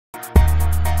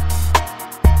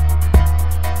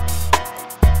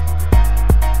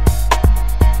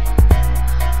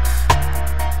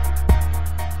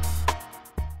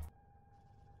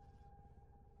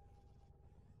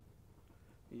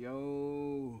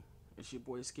It's your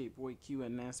boy Sk8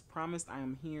 and as promised, I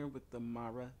am here with the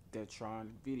Mara Detron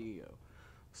video.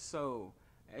 So,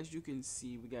 as you can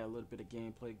see, we got a little bit of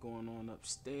gameplay going on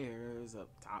upstairs, up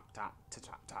top.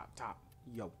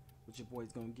 Yo, what your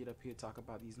boy's gonna get up here, talk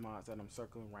about these mods that I'm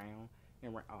circling around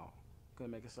and oh, gonna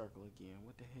make a circle again.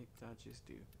 What the heck did I just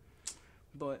do?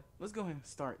 But let's go ahead and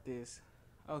start this.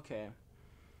 Okay,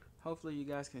 hopefully you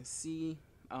guys can see.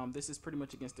 This is pretty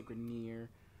much against the Grineer.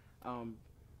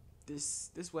 This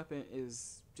weapon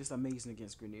is just amazing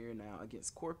against Grineer. Now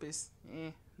against Corpus,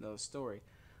 no story.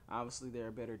 Obviously there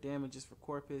are better damages for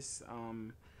Corpus.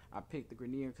 I picked the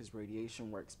Grineer because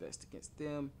radiation works best against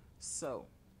them. So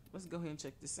let's go ahead and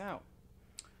check this out.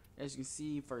 As you can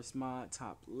see, first mod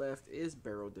top left is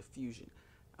barrel diffusion,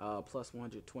 plus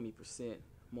 120%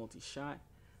 multi-shot.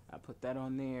 I put that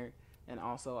on there, and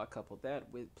also I coupled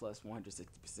that with plus 160%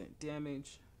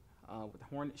 damage with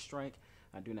Hornet Strike.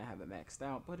 I do not have it maxed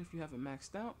out, but if you have it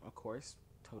maxed out, of course,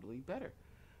 totally better.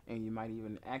 And you might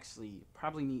even actually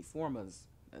probably need formas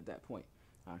at that point.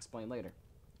 I'll explain later.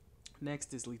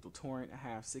 Next is lethal Torrent. I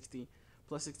have 60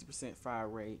 plus 60% fire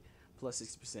rate plus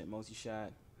 60%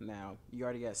 multi-shot. Now you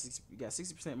already got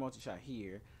 60% multi-shot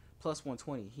here, plus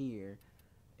 120 here.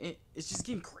 It's just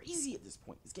getting crazy at this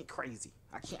point. It's getting crazy.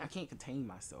 I can't contain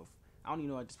myself. I don't even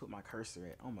know where I just put my cursor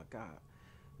at. Oh my god.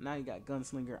 Now you got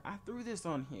Gunslinger. I threw this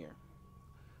on here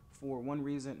for one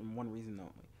reason and one reason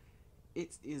only.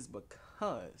 It is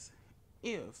because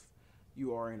if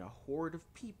you are in a horde of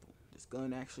people, this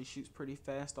gun actually shoots pretty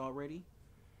fast already.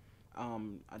 I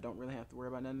don't really have to worry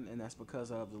about nothing, and that's because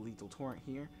of the lethal Torrent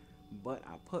here. But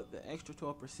I put the extra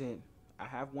 12%. I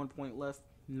have 1 point left.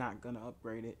 Not gonna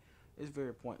upgrade it. It's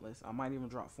very pointless. I might even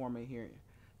drop format here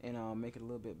and make it a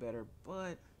little bit better.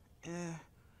 But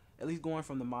at least going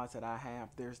from the mods that I have,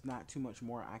 there's not too much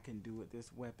more I can do with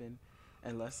this weapon.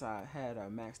 Unless I had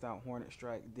a maxed out Hornet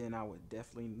Strike, then I would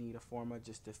definitely need a forma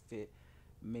just to fit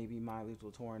maybe my lethal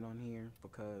Torrent on here,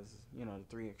 because you know the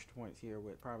 3 extra points here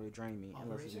would probably drain me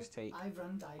unless you just take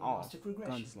off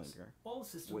Gunslinger,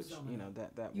 which you know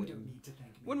that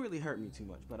wouldn't really hurt me too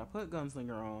much. But I put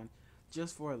Gunslinger on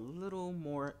just for a little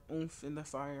more oomph in the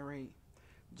fire rate,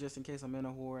 just in case I'm in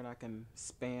a horde, I can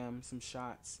spam some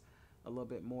shots a little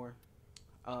bit more.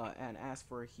 And as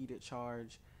for a heated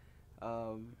charge,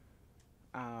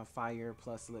 fire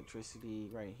plus electricity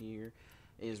right here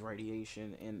is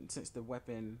radiation, and since the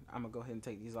weapon, I'm gonna go ahead and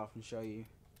take these off and show you.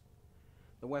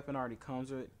 The weapon already comes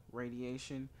with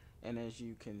radiation, and as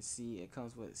you can see, it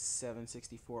comes with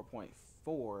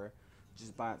 764.4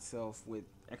 just by itself with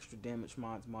extra damage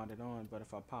mods modded on. But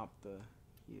if I pop the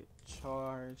heat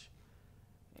charge,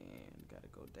 and gotta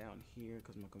go down here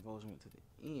because my convulsion went to the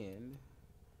end,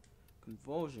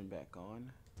 convulsion back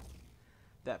on,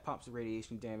 that pops the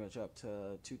radiation damage up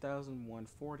to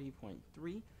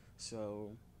 2140.3,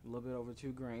 so a little bit over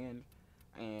 2 grand,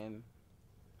 and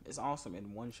it's awesome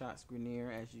in one shot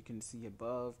Grineer, as you can see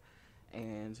above.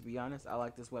 And to be honest, I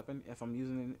like this weapon. If I'm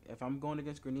going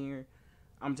against Grineer,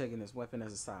 I'm taking this weapon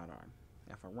as a sidearm.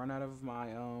 If I run out of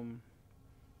my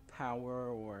power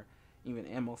or even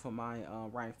ammo for my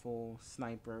rifle,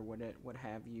 sniper, what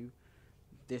have you,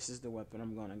 this is the weapon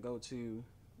I'm gonna go to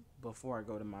before I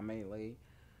go to my melee.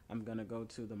 I'm gonna go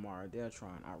to the Mara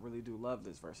Detron. I really do love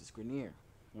this versus Grineer.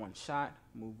 One shot,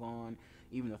 move on.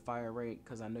 Even the fire rate,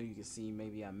 because I know you can see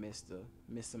maybe I missed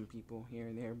some people here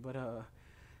and there, but your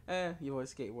boy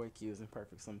Sk8 isn't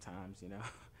perfect sometimes, you know.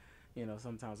 You know,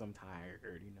 sometimes I'm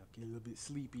tired, you know, get a little bit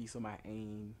sleepy, so my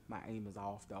aim is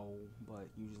off though, but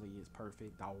usually it's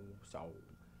perfect though.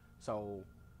 So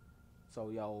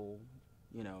yo,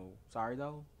 you know, sorry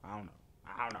though. I don't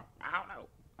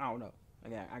know. I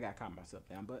got to calm myself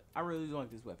down, but I really do like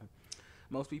this weapon.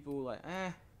 Most people are like,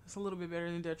 it's a little bit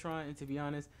better than Detron, and to be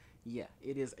honest, yeah,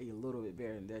 it is a little bit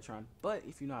better than Detron. But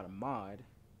if you're not a mod,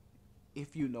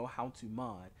 if you know how to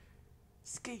mod,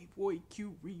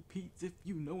 Sk8 repeats, if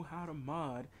you know how to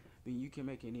mod, then you can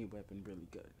make any weapon really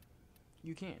good.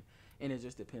 You can. And it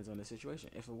just depends on the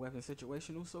situation. If a weapon's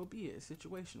situational, so be it. It's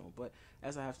situational. But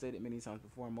as I have stated many times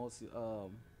before, most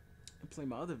play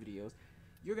my other videos,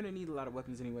 you're gonna need a lot of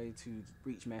weapons anyway to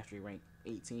reach mastery rank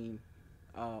 18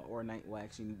 or 9. Well,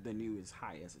 actually, the new is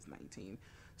highest is 19.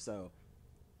 So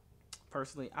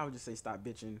personally, I would just say stop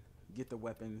bitching, get the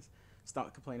weapons,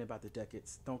 stop complaining about the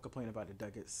ducats. Don't complain about the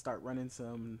ducats. Start running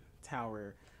some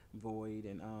tower void,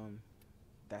 and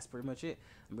that's pretty much it.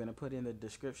 I'm gonna put in the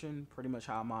description pretty much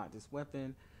how I mod this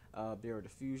weapon. Barrel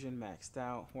diffusion maxed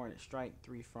out, Hornet Strike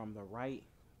 3 from the right.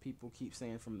 People keep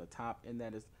saying from the top, and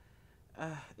that is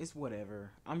it's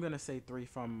whatever. I'm gonna say 3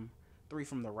 from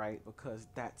the right, because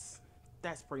that's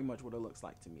pretty much what it looks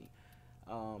like to me.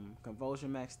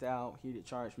 Convulsion maxed out, Heated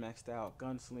Charge maxed out,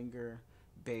 Gunslinger,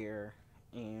 Bear,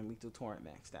 and Lethal Torrent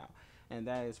maxed out. And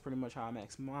that is pretty much how I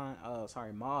max my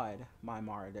mod my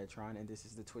Mara Detron, and this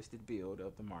is the twisted build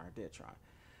of the Mara Detron.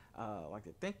 I'd like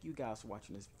to thank you guys for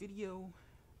watching this video.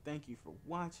 Thank you for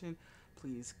watching.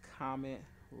 Please comment,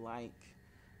 like,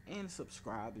 and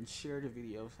subscribe, and share the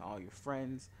videos to all your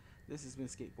friends. This has been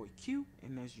Skateboy Q,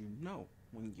 and as you know,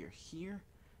 when you're here,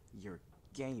 you're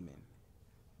gaming.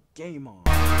 Game on.